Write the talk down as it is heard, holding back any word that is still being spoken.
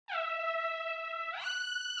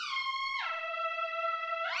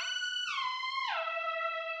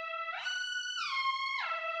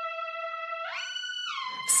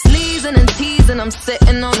sleazin and teasin, I'm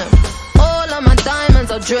sitting on him. All of my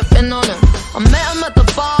diamonds are drippin on him. I met him at the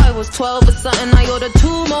bar, I was 12 or something. I ordered 2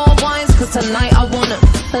 more wines, cause tonight I want him.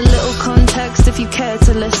 A little context if you care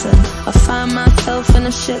to listen. I find myself in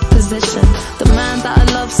a shit position. The man that I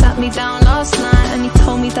love sat me down last night and he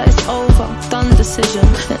told me that it's over, done decision.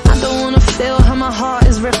 And I don't wanna feel how my heart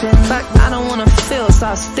is ripping. In fact, I don't wanna feel, so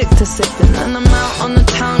I stick to sippin'. And I'm out on the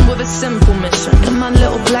town with a simple mission. In my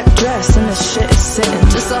little black dress and the shit is sitting.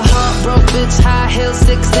 Just a heartbroken bitch, high heel,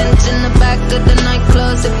 6-inch in the back of the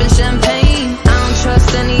nightclub, sipping champagne. I don't trust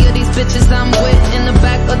any of these bitches I'm with. In the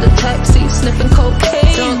back of the taxi, sniffing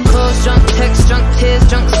cocaine. Drunk calls, drunk texts, drunk tears,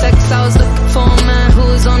 drunk sex. I was looking for a man who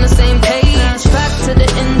was on the same page. Back to the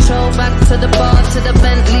intro, back to the bar, to the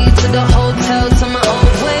Bentley, to the hotel, to my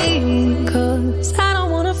old way. Cause I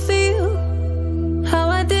don't wanna feel how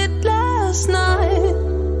I did last night.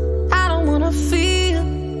 I don't wanna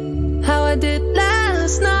feel how I did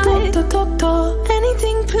last night. Doctor,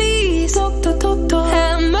 anything please. Doctor,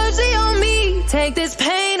 have mercy on me. Take this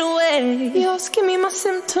pain away. Just give me my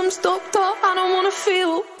symptoms, doctor. I don't wanna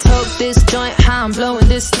feel. Took this joint, how I'm blowing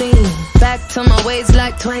this steam. Back to my ways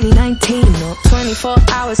like 2019. Or 24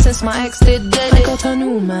 hours since my ex did dead. I got a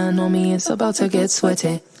new man on me, it's about to get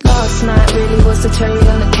sweaty. Last night really was the cherry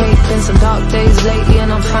on the cake. Been some dark days lately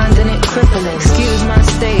and I'm finding it crippling. Excuse my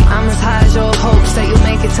state, I'm as high as your hopes that you'll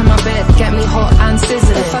make it to my bed. Get me hot and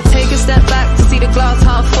sizzling. If I take a step back to see the glass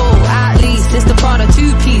half full, at least it's the Prada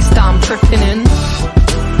 2-piece that I'm tripping in.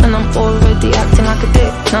 And I'm already acting like a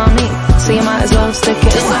dick, know what I mean? So you might as well stick it.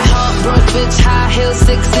 Just a heartbroken bitch, high heel,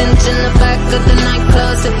 6-inch in the back of the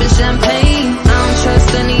nightclub, sipping champagne. I don't trust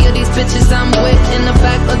any of these bitches I'm with. In the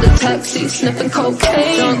back of the taxi, sniffing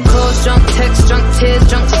cocaine. Drunk calls, drunk texts, drunk tears,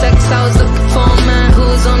 drunk sex. I was looking for a man who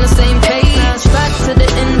was on the same page. Back to the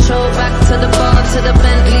intro, back to the bar, to the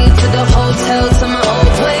Bentley, to the hotel, to my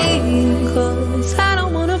old way. Cause I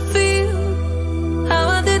don't wanna feel how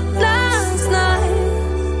I did last night.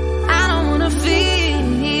 I don't wanna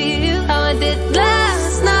feel how I did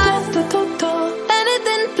last night. Doctor,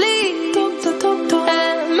 anything please. Doctor,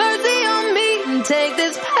 have mercy on me and take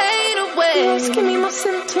this pain away. Just give me my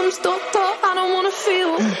symptoms, doctor. I don't wanna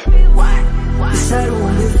feel. Cause I don't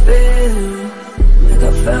wanna feel like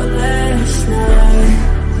I felt last night.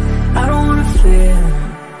 I don't wanna feel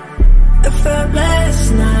like I felt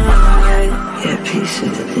last night. Yeah, peace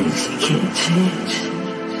with the things you can't change.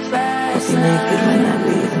 I was naked when I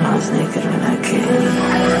leave and I was naked when I came.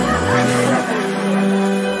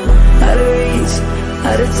 Out of reach,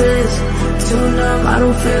 out of touch, too numb, I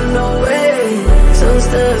don't feel no way. So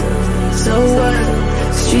stuck, so what?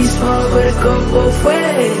 Streets small but it go both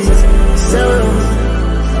ways. So,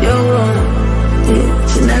 you're wrong, yeah,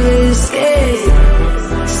 you never escape.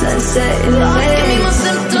 Sunset in the haze. Give me my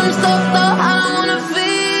symptoms, doctor, I don't wanna feel.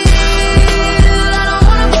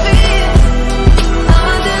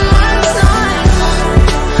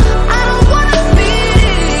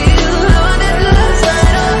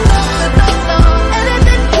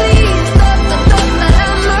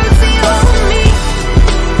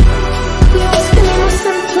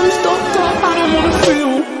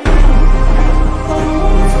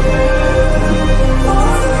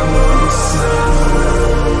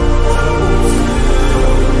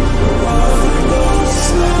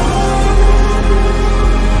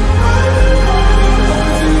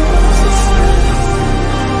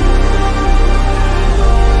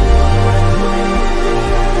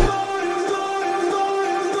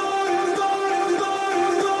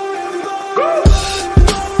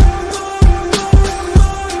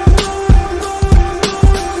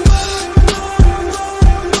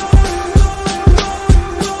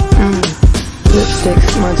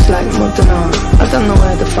 Much like Modena, I don't know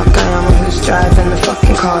where the fuck I am or who's driving the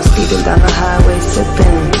fucking car, speeding down the highway,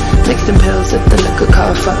 sipping, mixing pills with the liquor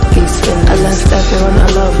car, fuck these spin. I left everyone I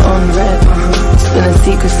love on red, spilling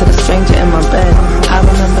secrets to the stranger in my bed. I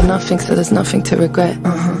remember nothing, so there's nothing to regret,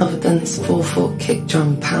 other than this 4/4 kick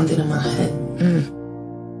drum pounding in my head.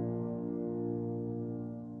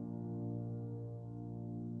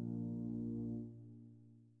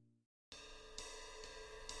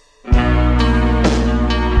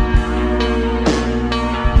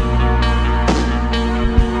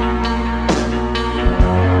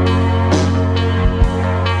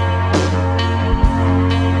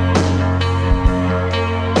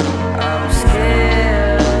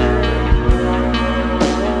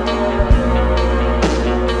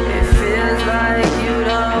 Like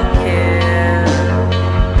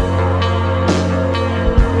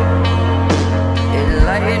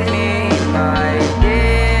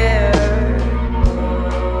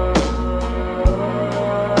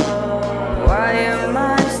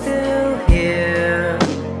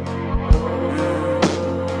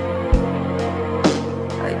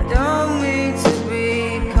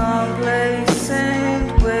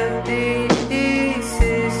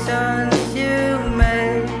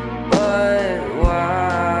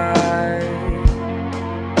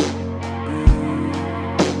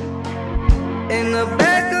In the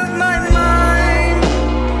back of my mind,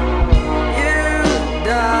 you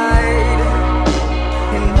died,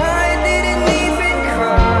 and I didn't even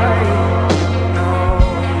cry. No,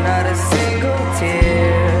 not a single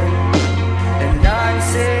tear. And I'm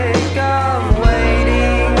sick of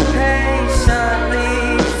waiting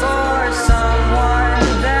patiently for someone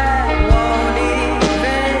that won't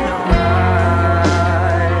even arrive.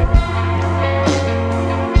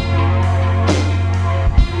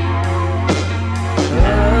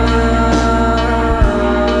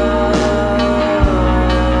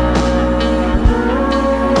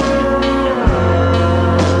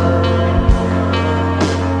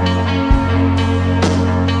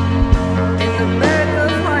 In the back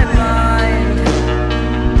of my mind,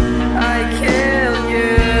 I killed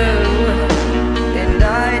you, and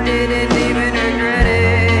I didn't even regret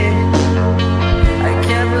it. I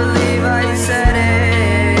can't believe I said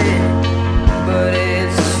it, but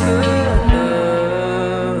it's true.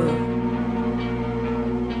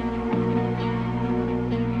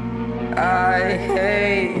 I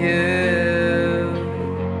hate you.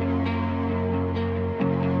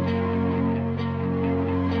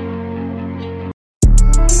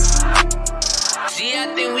 See, I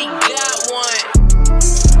think we got one.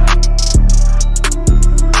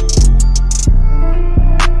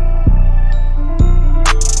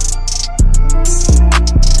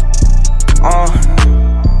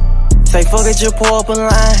 Say fuck it, just pull up a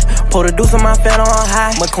line. Pull the deuce on my fan on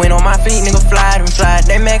high. McQueen on my feet, nigga fly them fly.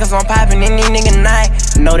 They make us on poppin' in these nigga night.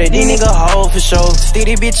 Know that these nigga hold for sure.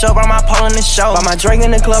 Steady bitch up on my pole in the show. By my drink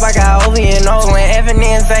in the club, I got OV and O. So when Evan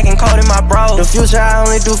and Zach and Cody my bro. The future, I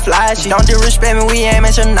only do fly shit. Don't disrespect me, we aim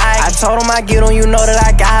at your night. I told him I get on, you know that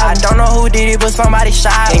I got him. I don't know who did it, but somebody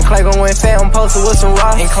shot him. And Clayco went fat, I'm posted with some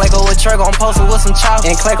raw. And Clayco with Trey, I'm posted with some chalk.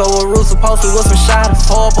 And Clayco with Roots, posted with some shotters.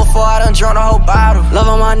 Pour up before I done drunk the whole bottle. Love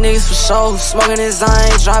on my niggas for sure. Smoking this, I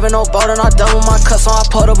ain't driving no boat, and I double my cuts on, I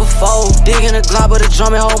put up before. Digging the Glock, but the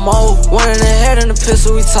drum and whole mode. One in the head and the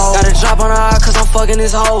pistol we told. Got a drop on her eye, cause I'm fucking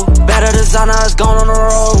this hoe. Better designer, it's gone on the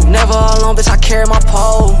road. Never alone, bitch, I carry my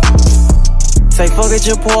pole. Say fuck it,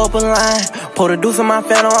 just pull up a line. Pull the deuce on my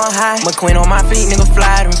fan on high. McQueen on my feet, nigga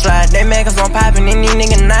fly them fly. They make us on poppin' in these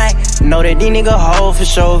nigga night. Know that these nigga hold for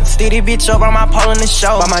sure. Steady bitch up on my pole in the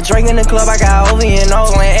show. By my drink in the club, I got OV and O.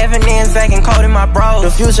 So when Evan and Zach and Cody my bro. The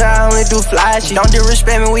future, I only do fly shit. Don't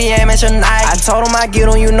disrespect me, we aim at your night. I told him I get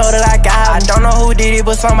on, you know that I got him. I don't know who did it,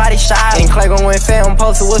 but somebody shot him. And Clayco went fat, I'm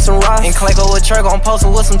posted with some raw. And Clayco with Trey, I'm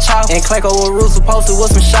posted with some chalk. And Clayco with Roots, posted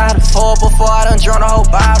with some shotters. Pour up before I done drunk the whole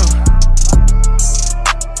bottle.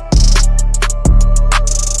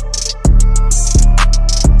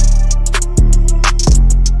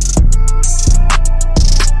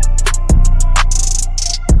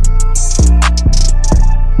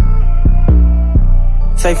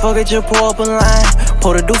 Say fuck it, just pull up a line.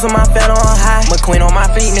 Pull the deuce on my fan on high. McQueen on my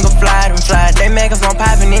feet, nigga fly them fly. They make us on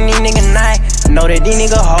poppin' in these nigga night. Know that these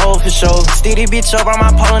nigga hold for sure. Steady bitch up on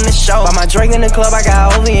my pole in the show. By my drink in the club, I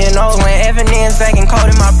got OV and O. So when Evan and Zach and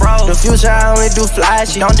Cody my bro. The future, I only do fly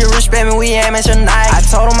shit. Don't disrespect me, we aim at your night. I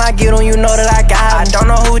told him I get on, you know that I got him. I don't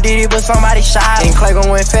know who did it, but somebody shot him. And Clayco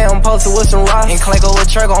went fat, I'm posted with some raw. And Clayco with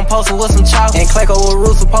Trey, I'm posted with some chalk. And Clayco with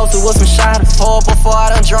Roots, posted with some shotters. Pour up before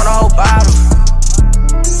I done drunk the whole bottle.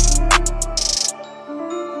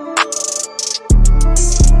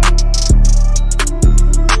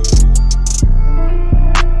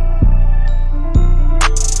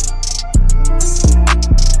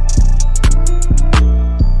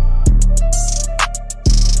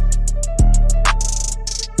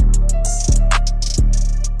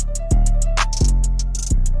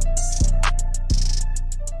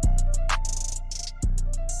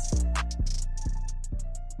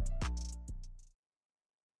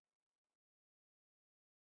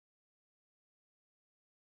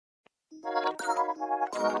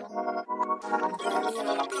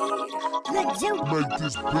 Make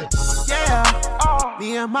this beat. Yeah,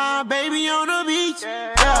 me and my baby on the beach.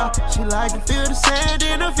 Yeah, she like to feel the sand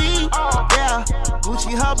in her feet. Yeah,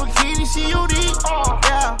 Gucci her bikini, she unique.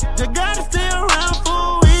 Yeah, the gun is still around for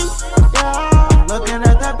a week. Yeah, looking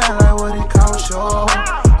at that bag like what it cost, show.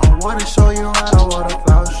 I wanna show you around, I wanna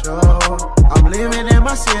flow show. I'm living in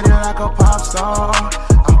my city like a pop star.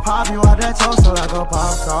 I pop you out that toaster like a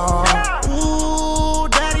pop star. Ooh,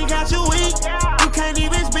 daddy got you weak. You can't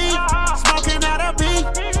even speak. Smoking out a beat.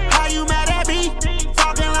 How you mad at me?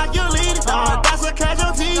 Talking like you lead. That's a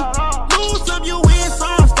casualty. Lose some, you win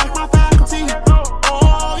some. Stack my faculty.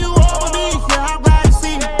 Oh, you over me. Yeah, I'm glad to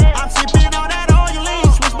see. I'm sipping on that oil lean.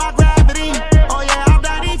 Switch my gravity. Oh yeah, I'm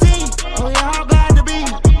that ET. Oh yeah, I'm glad to be.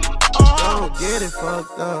 Oh, don't get it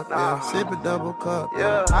fucked up. Yeah, sipping double cup.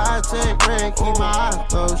 I take bread, keep my eyes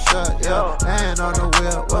closed shut. Hand on the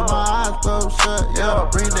wheel with my eyes closed shut.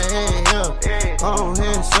 Bring the head up, go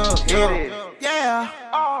ahead, suck. Yeah,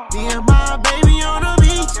 me and my baby on the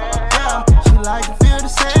beach. She like to feel the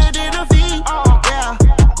sand in her feet.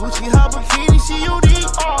 Gucci her bikini, she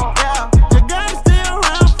unique. The gun still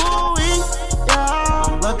around for a week.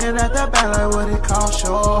 Looking at that bag like what it cost,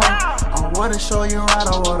 sure. I wanna show you right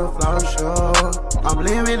on what a flow show. I'm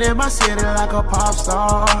living in my city like a pop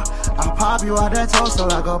star. I pop you out that toaster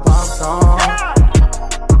like a pop star.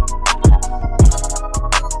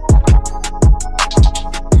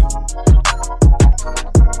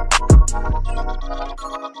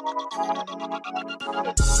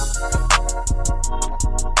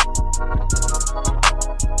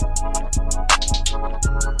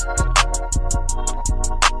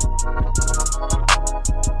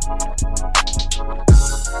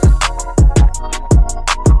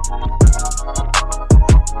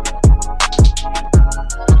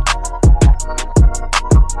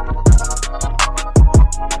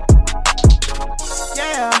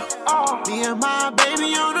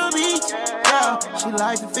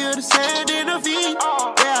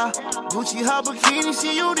 Gucci her bikini,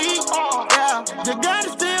 she unique. The gun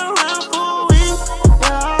is still around for a week.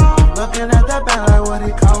 Looking at that bag like what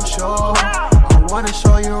it cost, sure. I wanna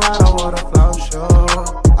show you right on what a flow show.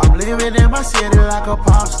 I'm living in my city like a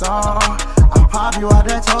pop star. I pop you out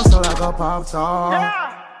that toaster like a pop star.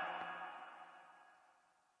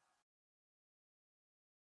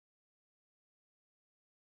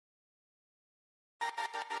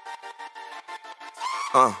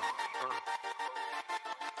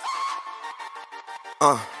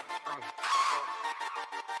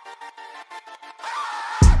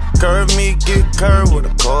 Curve me, get curved with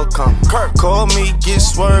a cold come. Call me, get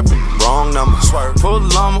swerved, wrong number.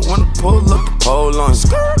 Pull on when I pull up the pole on.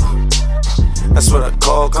 That's what I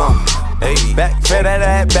call come. Hey, back for that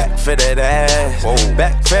ass, back for that ass.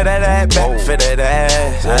 Back for that ass, back for that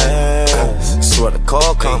ass. That's what I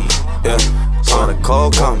call come. Yeah, that's what I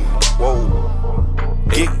call come.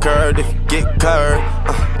 Get curved if you get curved.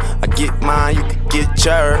 I get mine, you can get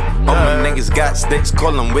chirped. All my niggas got sticks,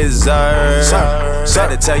 call them wizards.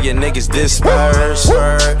 Better tell your niggas disperse.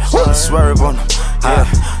 Swerve on them.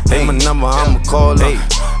 Hey, my number, I'ma call them.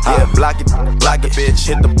 Block it, bitch.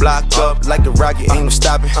 Hit the block up like a rocket, ain't no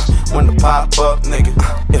stopping. When the pop up, nigga.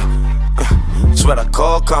 That's what I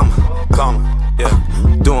call come.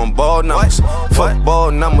 Doing ball numbers, fuck ball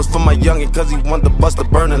numbers for my youngin', cause he want the bus to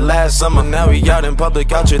burn it last summer. Now he out in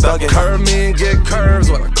public, out here thuggin'. Curve me and get curves,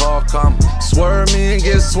 what I call come. Swerve me and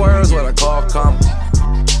get swerves, what I call come.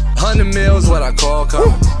 100 mils, what I call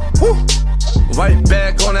come. Right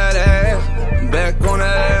back on that ass, back on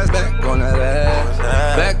that ass, back on that ass,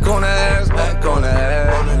 back on that ass, back on that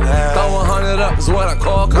ass. Throw 100 up is what I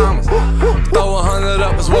call commas. Throw 100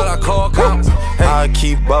 up is what I call commas. I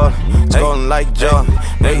keep ballin', scoring like Jordan,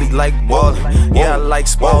 really like ballin'. Yeah, I like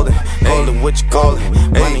Spalding, call it what you call it.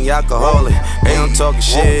 Money alcoholic, ain't no talking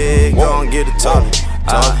shit, go and get it toilet.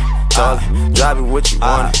 Drive it what you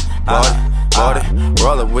want it, bought it,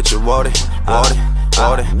 roll it with your water.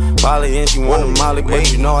 Polly and she wanted Molly,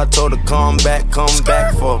 but you know I told her come back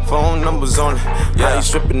for phone numbers on it. Yeah, you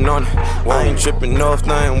trippin' on it. I ain't trippin' off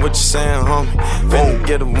nothing what you saying, homie. Finna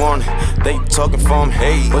get a warning, they talking for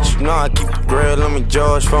me. But you know I keep the grill on me,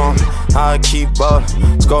 George for me. I keep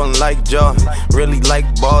ballin', scoring like Jordan, really like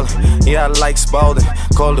ballin'. Yeah, I like Spalding,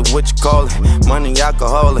 call it what you call it. Money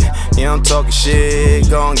alcoholic, yeah, I'm talking shit,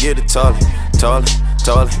 go and get it toilet.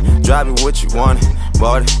 Drive it what you want it,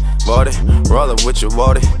 bought it, roll it with your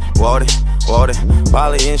water.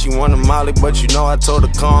 Polly and she wanted Molly, but you know I told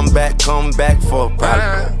her come back for a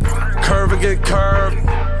problem. Curve and get curved,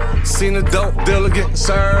 seen a dope dealer getting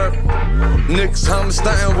served. Niggas hummin'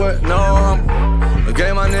 stuntin' with no humble. I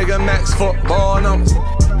gave my nigga max football numbers.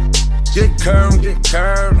 Get curved,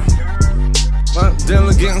 my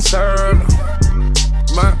dealer getting served.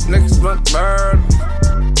 My niggas run murder.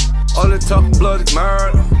 All they talk bloody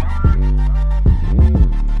murder.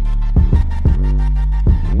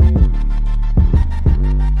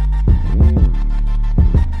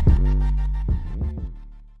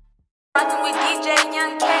 Rockin' with DJ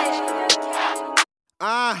Young Cash.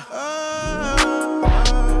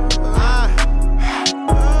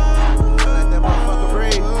 Let that motherfucker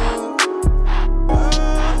breathe.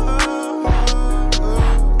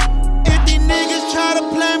 If these niggas try to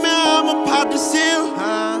play me, I'ma pop the seal.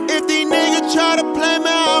 If these niggas try to play me,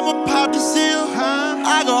 I'ma pop the seal.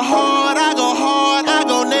 I go hard, I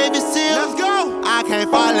go Navy SEAL. Let's go. I can't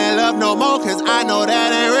fall in love no more, cause I know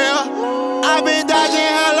that ain't real. I've been dodging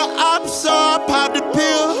hella ops, so I popped the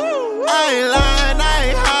pill. I ain't lying.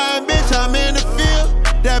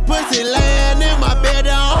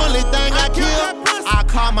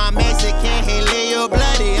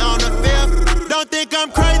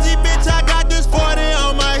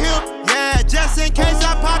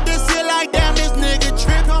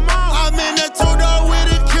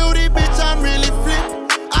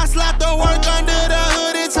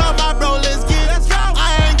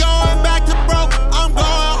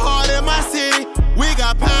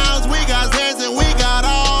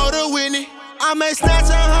 I may snatch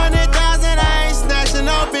 100,000, I ain't snatching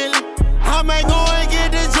no Billy. I may go and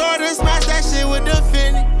get the Jordan, smash that shit with the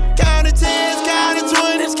Fendi. Counting 10s, counting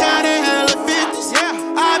 20s, counting hella 50s.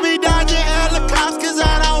 Yeah, I be dodging hella cops cause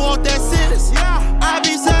I don't want that sentence. Yeah, I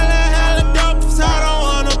be selling hella dope cause I don't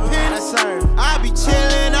want no pennies. I be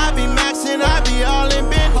chillin', I be maxin', I be all in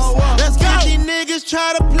business. Let's go. If these niggas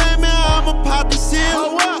try to play me, I'ma pop the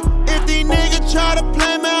seal. If these niggas try to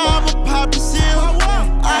play me, I'ma pop the seal.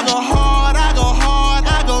 I go hard, I go hard,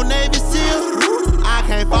 I go Navy SEAL. I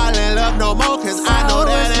can't fall in love no more cause I know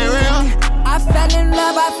that ain't real. I fell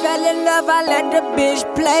in love, I let the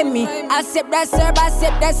bitch play me. I sip that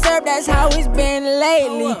syrup, that's how it's been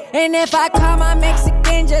lately. And if I call my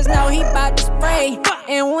Mexican, just know he bout to spray.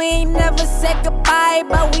 And we ain't never said goodbye,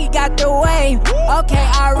 but we got the way. Okay,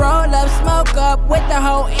 I roll up, smoke up with the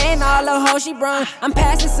hoe and all the hoes she brung. I'm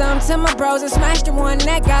passing some to my bros and smash the one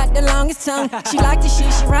that got the longest tongue. She like the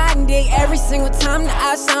shit, she riding dick every single time the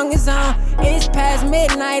out song is on. It's past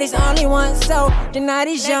midnight, it's only one, so the night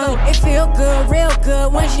is young. It feel good, real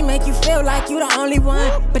good, when she make you feel like you the only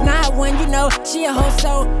one. But not when you know she a hoe,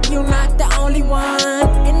 so you not the only one.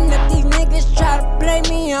 And if these niggas try to play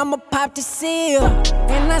me, I'ma pop the seal.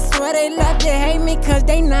 And I swear they love to hate me cause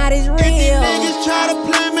they not as real. If these niggas try to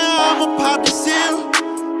play me, I'ma pop the seal.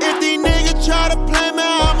 If these niggas try to play me,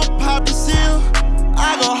 I'ma pop the seal.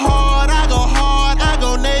 I go hard, I go hard, I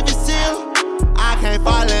go Navy SEAL. I can't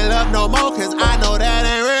fall in love no more cause I know that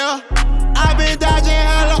ain't real. I been dodging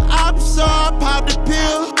hella ops, so I pop the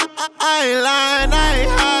pill. I ain't lying, I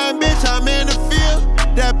ain't hiding, bitch, I'm in the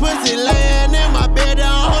field. That pussy laying in my bed, the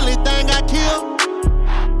only thing I kill.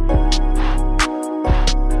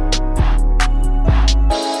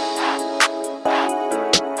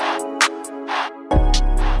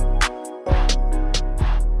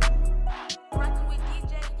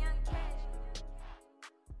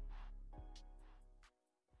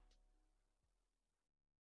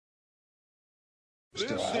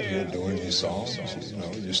 Still out here doing these songs, you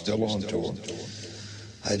know, you're still on tour.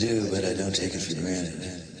 I do, but I don't take it for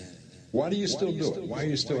granted. Why do you still do it? Why are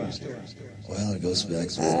you still out there? Well, it goes back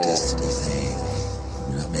to the destiny thing.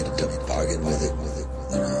 You know, I made a double bargain with it,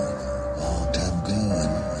 you know, a long time ago,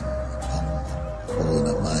 and I'm holding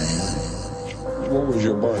up my hand. What was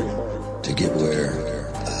your bargain? To get where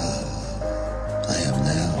I am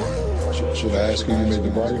now. Should I ask who you made the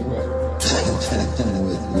bargain with?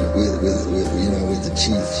 with the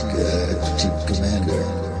chief commander.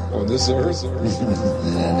 On this earth?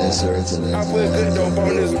 And this earth, and then I put good dope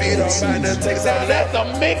on this beat, I'm about to take out that's a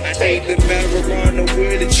mixtape. The marijuana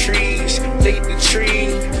with the trees, take the tree.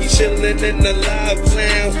 You chillin' in the live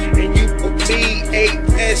lounge, and you for me,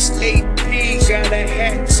 ASAP. Got a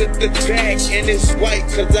hat to the back, and it's white,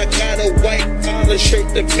 cause I got a white collar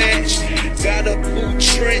shirt to match. Got a blue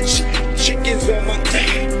trench, chickens on my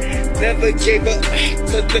back. Never gave up,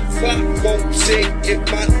 cause the clock won't tick if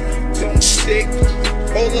I don't stick.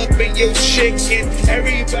 Roll up in your chicken,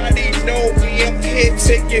 everybody know me, I'm here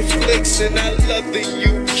taking flicks, and I love the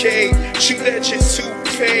UK. Shoot at your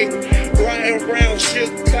toupee, riding around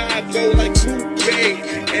Chicago like Coupe,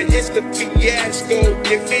 and it's the fiasco.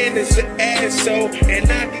 Your man is an asshole,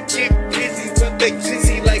 and I can get busy, but they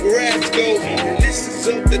dizzy like Rasco. And this is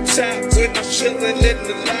up the top when I'm chillin' in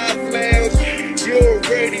the live lounge. You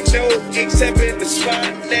already know, except in the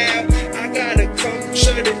spot now. I gotta come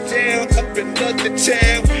shut it down up in another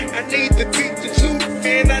town. I need to beat the loop,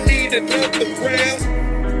 and I need another round.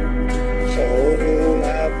 Oh,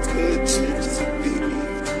 how good to be.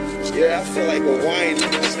 Yeah, I feel like a wine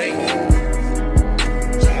snake.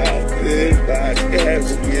 How good by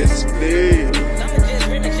Gary's big.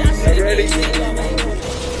 You ready?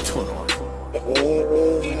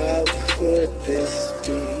 Oh, how could this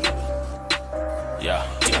be? Yeah.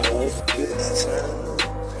 This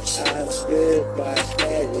time, I feel by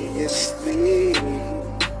Gary's big.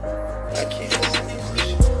 I can't say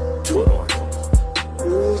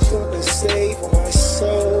who's gonna save my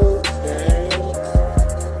soul now?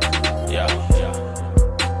 Yeah.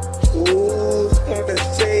 Who's gonna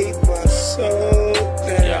save my soul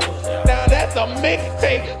now? Now that's a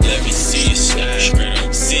mixtape. Let me see you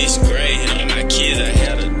slide. 6th grade, and all my kids, I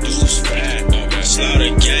had a deuce fight.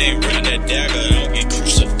 Slaughter gang, run that dagger, don't get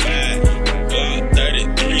crucified. Block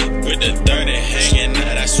 33 with the 30 hanging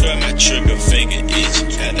out. I swear my trigger finger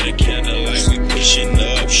itch. After the candlelight, we pushing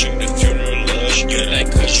up, shoot the funeral up. Good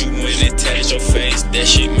like cause you win it, taste your face. That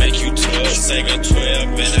shit make you tough. Sega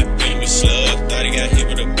 12 and I bring me slug. Thought he got hit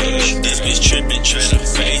with a bush. This bitch tripping, tryna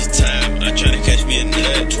FaceTime. I'm tryna catch me a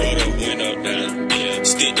nut, throw the window down. Yeah,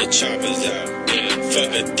 stick the choppers out. Yeah,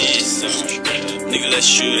 fuck a diss song. Nigga, let's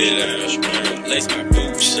shoot it out. Lace my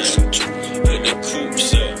boots up. Put the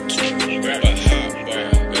coops up. Grab a hot bar,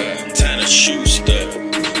 time to shoot stuff.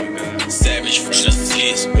 Savage from the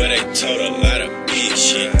fist, but they told a lot of big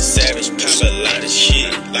shit. Savage pop a lot of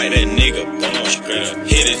shit, like that nigga bomb straight up.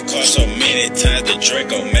 Hit his car so many times the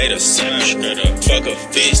Draco made a sound straight up. Fuck a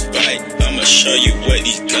fist fight, I'ma show you what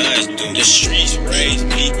these guns do. The streets raised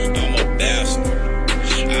me, I'm a bastard.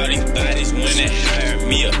 All these bodies wanna hire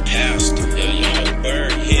me a pastor. Young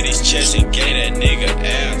bird hit his chest and gave that nigga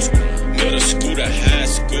ass. Middle school to high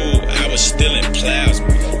school, I was still in plasma.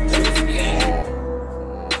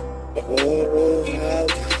 Oh, how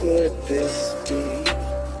could this be?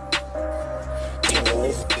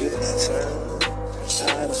 All this time,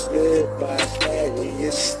 I've lived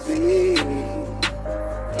vicariously.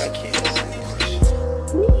 I can't say this.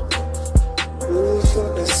 Who's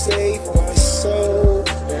gonna save my soul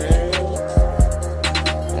now?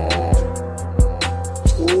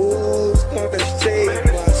 Who's gonna save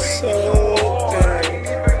my soul now?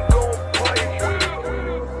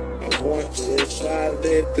 I wonder if I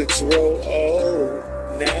live to grow old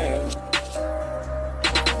now.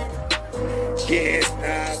 Getting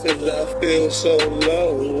high cause I feel so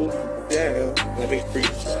low down. Let me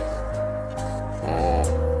breathe.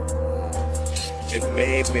 It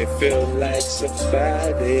made me feel like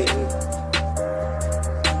somebody.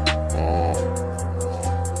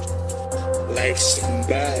 Like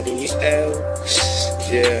somebody else,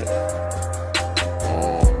 yeah.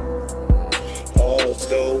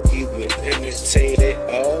 Although he would imitate it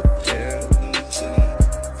all down easy,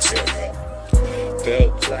 yeah.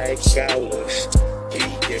 Felt like I was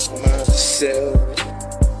being myself.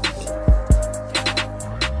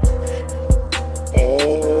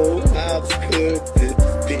 Oh, how could it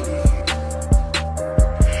be?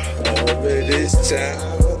 All of this time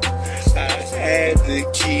I had to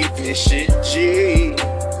keep this shit G.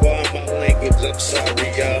 Why my language, I'm sorry,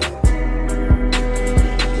 y'all.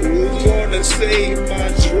 Who's gonna save my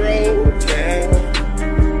dro now?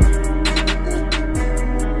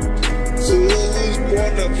 Who's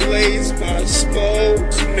gonna blaze my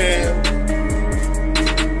smoke now?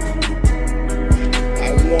 I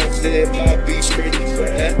wonder if I'll be pretty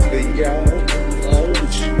forever, y'all.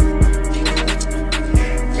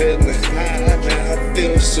 Feeling high, now I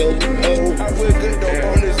feel so low. I will good up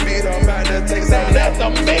on this beat, I'm about to take some. That's a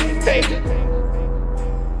mixtape.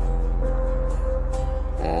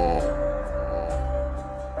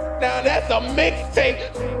 Now that's a mixtape.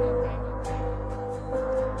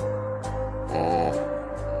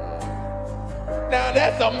 Now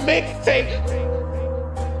that's a mixtape.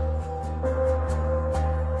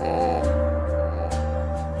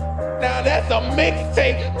 Now that's a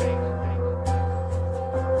mixtape.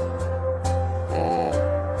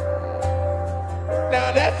 Now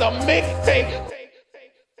that's a mixtape.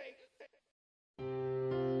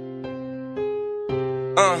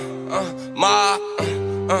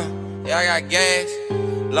 Yeah, I got gas.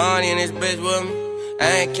 Lonnie in this bitch with me. I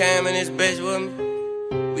ain't Cam in this bitch with me.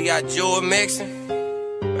 We got Jewel mixing.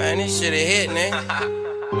 Man, this shit a hit, nigga.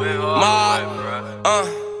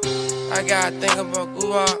 I gotta think about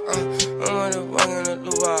Gua. I'm on the fucking the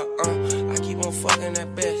Lua. I keep on fucking that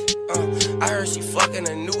bitch. I heard she fucking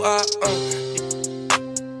a new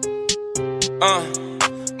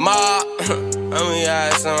let me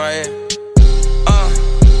add something right here.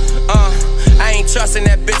 I ain't trusting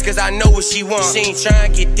that bitch cause I know what she want. She ain't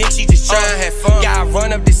tryna get dick, she just tryna have fun. Yeah, I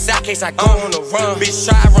run up this side case, I go on the run. Bitch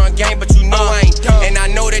try run game, but you know I ain't done. And I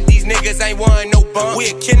know that these niggas ain't want no bump.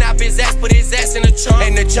 We'll kidnap his ass, put his ass in the trunk.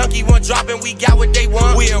 And the junkie one dropping, we got what they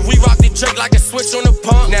want. We'll re-rock the Drake like a switch on the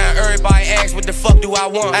pump. Now everybody asks what the fuck do I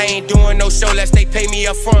want. I ain't doing no show less they pay me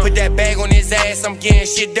up front. Put that bag on his ass, I'm getting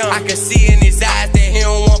shit done. I can see in his eyes that he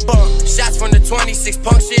don't want bump. Shots from the 26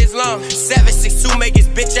 puncture his lung. 762 make his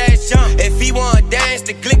bitch ass jump. If he wanna dance,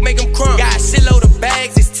 the click make him crump. Got a shitload of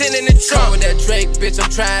bags, it's 10 in the trunk. Come with that Drake, bitch,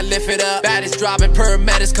 I'm trying to lift it up. Baddest dropping,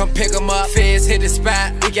 paramedics come pick him up. Feds hit the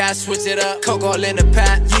spot, we gotta switch it up. Coke all in the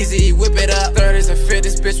pot, Yeezy, whip it up. 30s and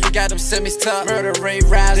 50s, bitch, we got them semis tucked. Murder rate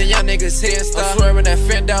rising, y'all niggas here stuff. I'm swerving that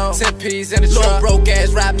fendo, 10 P's in the truck. Broke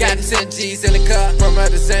ass rap, got 10 G's in the cup. From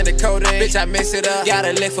others and the codeine, bitch, I mix it up. Got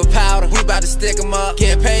a lick for powder, we bout to stick him up.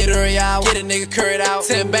 Get paid every hour, get a nigga curried out.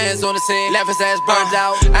 10 bands on the scene, left his ass burned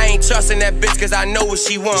out. I ain't trusting that bitch cause I know what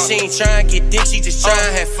she want. She ain't tryna get dick, she just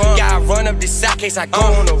tryna have fun. Yeah, I run up this side case, I go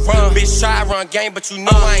on the run. Bitch try run game, but you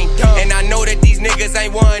know I ain't done. And I know that these niggas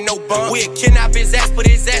ain't want no bump. We'll kidnap his ass, put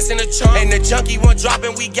his ass in the trunk. And the junkie one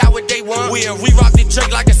dropping, we got what they want. We'll re-rock the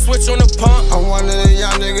Drake like a switch on the pump. I'm one of the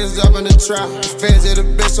young niggas up in the trap. Feds hit a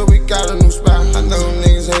bitch, so we got a new spot. I know them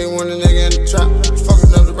niggas hate when a nigga in the trap.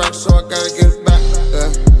 Fucking up the back, so I gotta get it back.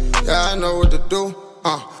 Yeah, I know what to do.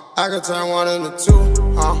 I could turn one into two,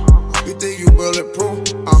 you think you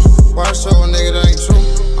bulletproof, why show a nigga that ain't true,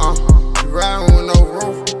 you riding with no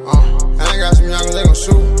roof, I ain't got some youngers, they gon'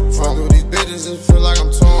 shoot, fuck through these bitches, it feel like I'm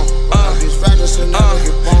torn, these factors should never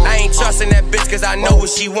get born. I ain't trusting that bitch cause I know what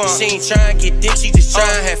she want. She ain't trying to get dick, she just trying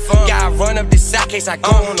to have fun. Gotta run up this side case I go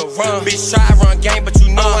on the run. Bitch try to run game, but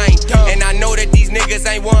you know I ain't done. And I know that these niggas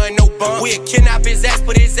ain't want no bun. We'll kidnap his ass,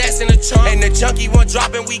 put his ass in the trunk. And the junkie won't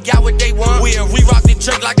drop and we got what they want. We'll re-rock the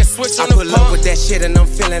trick like a switch on the pump. I pull up with that shit and I'm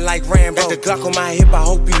feeling like Rambo. Got the Glock on my hip, I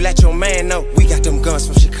hope you let your man know. We got them guns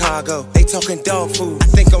from Chicago. They talking dog food, I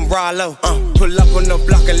think I'm Rollo. Pull up on the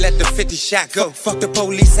block and let the 50 shot go. Fuck the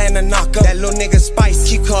police and the narco. That little nigga Spice,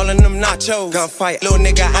 keep calling them nachos. Gunfight, little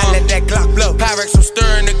nigga, I let that Glock blow. Pyrex from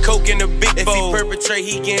stirring the coke in the big bowl. If he perpetrate,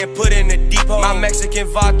 he getting put in the deep hole. My Mexican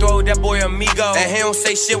vato, that boy amigo. And he don't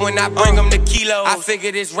say shit when I bring him the kilo. I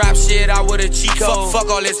figure this rap shit out with a cheat code. Fuck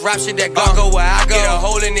all this rap shit that Glock go where I go. Get a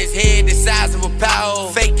hole in his head the size of a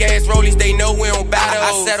pow. Fake ass rollies, they know we don't battle.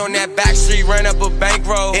 I sat on that back street, ran up a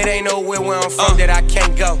bankroll. It ain't nowhere where I'm from that I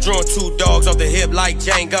can't go. Drawing two dogs off the hip like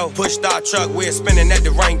Django. Push start truck, we're spinning at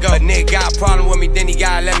the Rango. A nigga got a problem with me, then he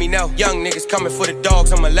gotta let me know. Young niggas coming for the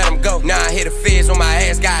dogs, I'ma let them go. Now I hit the feds on my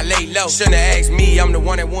ass, gotta lay low. Shouldn't have asked me, I'm the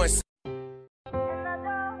one that wants.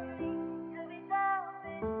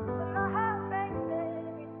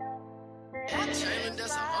 Entertainment,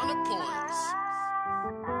 that's 100 points.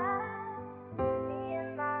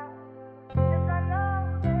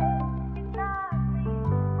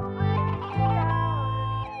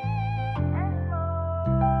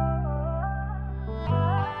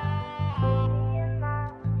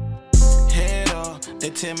 They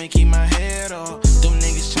tell me keep my head off. Them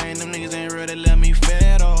niggas chain, them niggas ain't real, they let me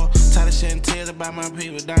fed off. Tired of shedding tears about my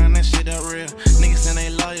people dying, that shit up real. Niggas say they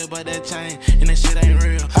loyal, but that chain, and that shit ain't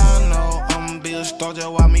real. I know I'ma be a star, just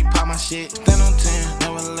watch me pop my shit. Stand on 10,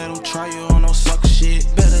 never let them try you on no sucker shit.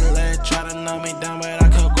 Better let try to knock me down, but I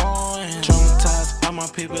kept going. Traumatized, all my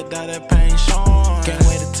people die, that pain showing. Can't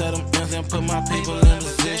wait to tell them ends and put my people in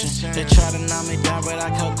position. They try to knock me down, but I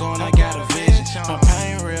kept going, I got a vision. My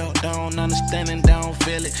pain real, don't understand and don't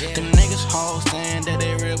feel it. Them niggas hoes saying that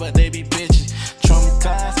they real, but they be bitches.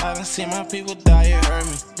 Traumatized, I done seen my people die, it hurt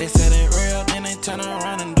me. They say they real, then they turn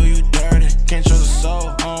around and do you dirty. Can't trust a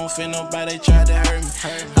soul, I don't feel nobody tried to hurt me.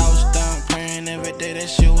 I was down praying every day, that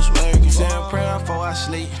shit was working. Say a prayer before I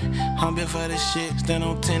sleep, I'm been for this shit. Stand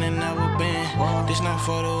on 10 and never been, this not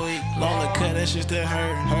for the weak. Lonely cut, that shit still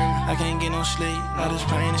hurting. I can't get no sleep, all this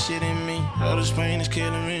pain is shit in me. All this pain is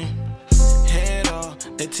killing me. Head off,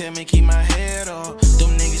 they tell me keep my head off. Them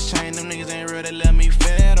niggas chain, them niggas ain't real, they let me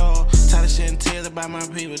fed off. Tired of shedding tears about my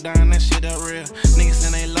people dying, that shit up real. Niggas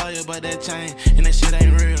say they loyal, but that chain, and that shit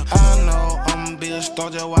ain't real. I know I'ma be a star,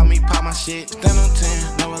 just watch me pop my shit. Stand on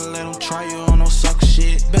 10, never let them try you on no sucker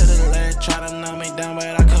shit. Better let try to knock me down,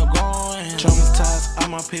 but I kept going. Traumatized, all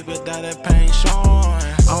my people die, that pain showing.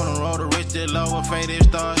 On the road to rich, that low, with fate, it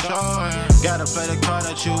start showing. Gotta play the card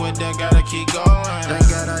that you with, that gotta keep going. Thank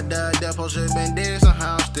God I died, that post shit been dead,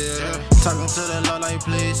 somehow I'm still talking to the Lord like,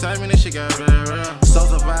 please save me, this shit got real, real. So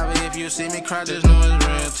survivor, if you see me cry, just know it's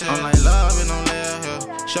real too. I'm like love and don't live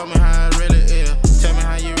here. Show me how it really is. Tell me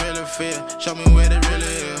how you really feel. Show me where it really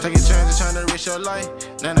is. Taking chances trying to reach your life.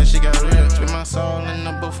 Now that shit got real. Spend my soul in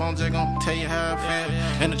the booth, I'm just gon' tell you how I feel.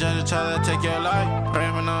 And the judge try to take your life,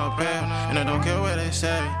 praying for no appeal. And I don't care what they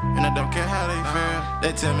say, and I don't care how they feel.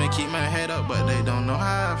 They tell me keep my head up, but they don't know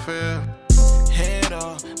how I feel. Head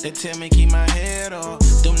off, they tell me keep my head off.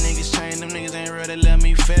 Them niggas chain, them niggas ain't real, they let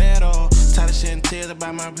me fed off. Tired of shedding tears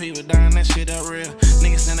about my people dying, that shit up real.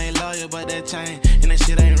 Niggas say they loyal, but that chain, and that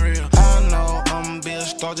shit ain't real. I know I'ma be a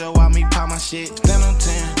star, just watch me pop my shit. Stand on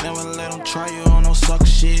 10, never let them try you on no sucker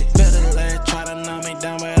shit. Better let try to knock me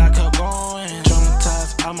down, but I kept going.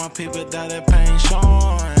 Traumatized, all my people die, that pain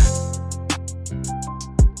showing.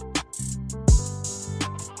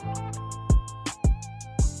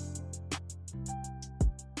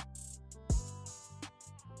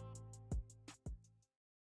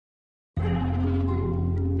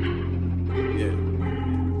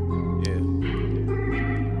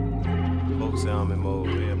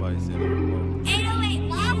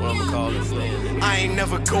 I ain't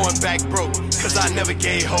never going back broke, cause I never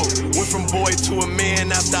gave hope. Went from boy to a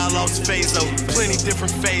man after I lost Phaso. Plenty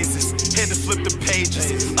different phases, had to flip the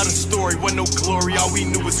pages of the story, wasn't no glory, all we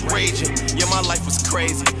knew was raging. Yeah, my life was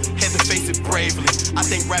crazy, had to face it bravely. I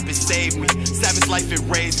think rap it saved me, savage life it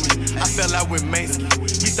raised me. I fell out with Mansky,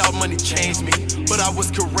 he thought money changed me, but I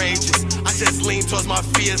was courageous. I just leaned towards my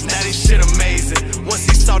fears, now this shit amazing. Once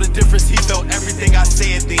he saw the difference, he felt everything I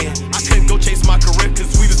said then. I couldn't go chase my career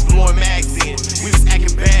cause we was blowing mags then. We was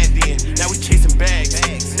acting bad then, now we chasing bags.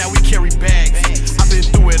 Now we carry bags, I've been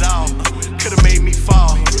through it all. Could've made me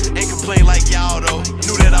fall, ain't complain like y'all though.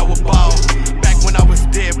 Knew that I would ball, back when I was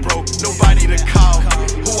dead broke. Nobody to call,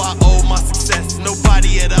 who I owe my success,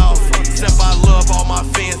 nobody at all. Except I love all my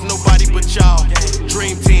fans, nobody but y'all.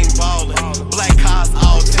 Dream team ballin', black cars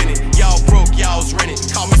all tinted. Y'all broke, y'all's rented.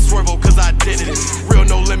 Call me Swervo cause I did it. Real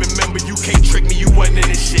no limit member, you can't trick me, you wasn't in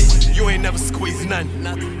this shit. You ain't never squeezed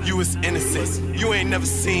nothing, you was innocent. You ain't never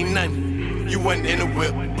seen nothing, you wasn't in a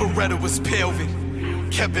whip. Beretta was pelvic,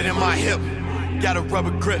 kept it in my hip. Got a rubber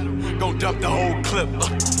grip, gon' dump the whole clip.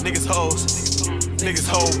 Niggas hoes, niggas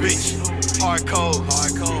whole bitch. Hard cold,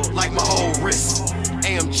 like my whole wrist.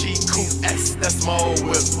 AMG Coupe S, that's my old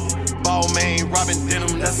whip. Balmain, Robin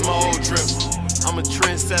Denim, that's my old drip. I'm a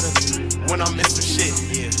trendsetter when I'm in some shit.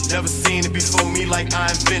 Never seen it before me like I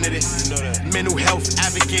invented it. Mental health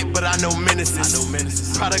advocate, but I know menaces.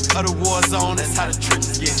 Product of the war zone, that's how the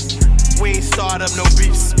tricks get. We ain't start up no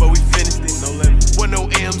beefs, but we finished it. With no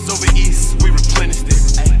M's over east, we replenished it.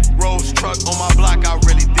 Rose truck on my block, I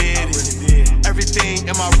really did it. Everything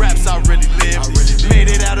in my raps, I really lived it. Made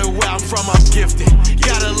it out of where I'm from, I'm gifted.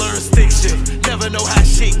 Gotta learn stick shift, never know how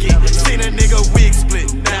shit get. Seen a nigga wig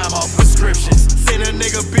split, now I'm off prescriptions. Seen a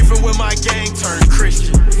nigga beefing with my gang, turned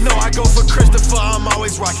Christian. No, I go for Christopher, I'm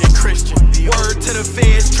always rocking Christian. Word to the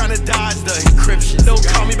feds, tryna dodge the encryption. Don't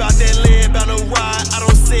call me about that lead, about no ride. I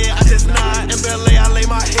don't say it, I just nod. In Ballet, I lay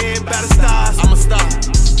my head by the stars. I'm a star.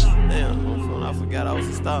 Damn, on phone, I forgot I was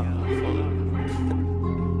a star. You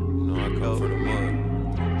know I come for the mud.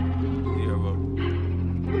 Yeah, bro.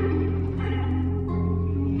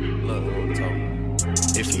 Look, I'm talking.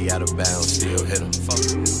 If he out of bounds, still hit him. Fuck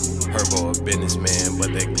him. Herbo a businessman,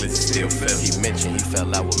 but that glitch still fell. He mentioned he fell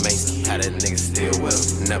out with Mansky, how that nigga still will.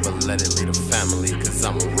 Never let it lead a family, cause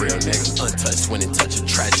I'm a real nigga. Untouched when it touch a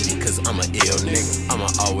tragedy, cause I'm a ill nigga. I'ma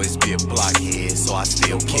always be a blockhead, so I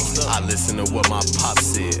still kick it. I listen to what my pop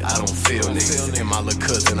said, I don't feel niggas. And my little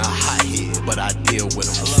cousin a hothead, but I deal with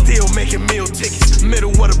him. Still making meal tickets,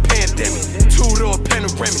 middle of the pandemic. Two-door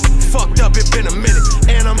panoramic, fucked up, it been a minute.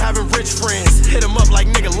 And I'm having rich friends, hit them up like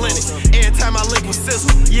nigga Lennox. Every time I link with Sizzle,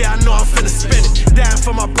 yeah, I know I'm finna spin it. Dying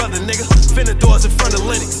for my brother, nigga. Finna doors in front of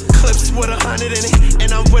Linux. Clips with 100 in it,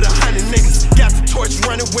 and I'm with 100 niggas. Got the torch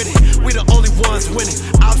running with it. We the only ones winning.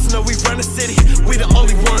 Ops know we run the city. We the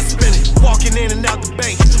only ones spinning. Walking in and out the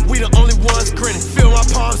bank. We the only ones grinning. Feel my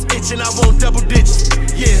palms itching. I want double digits.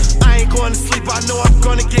 Yeah, I ain't going to sleep. I know I'm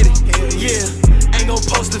gonna get it. Yeah, ain't gon'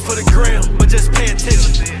 post it for the gram, but just pay attention.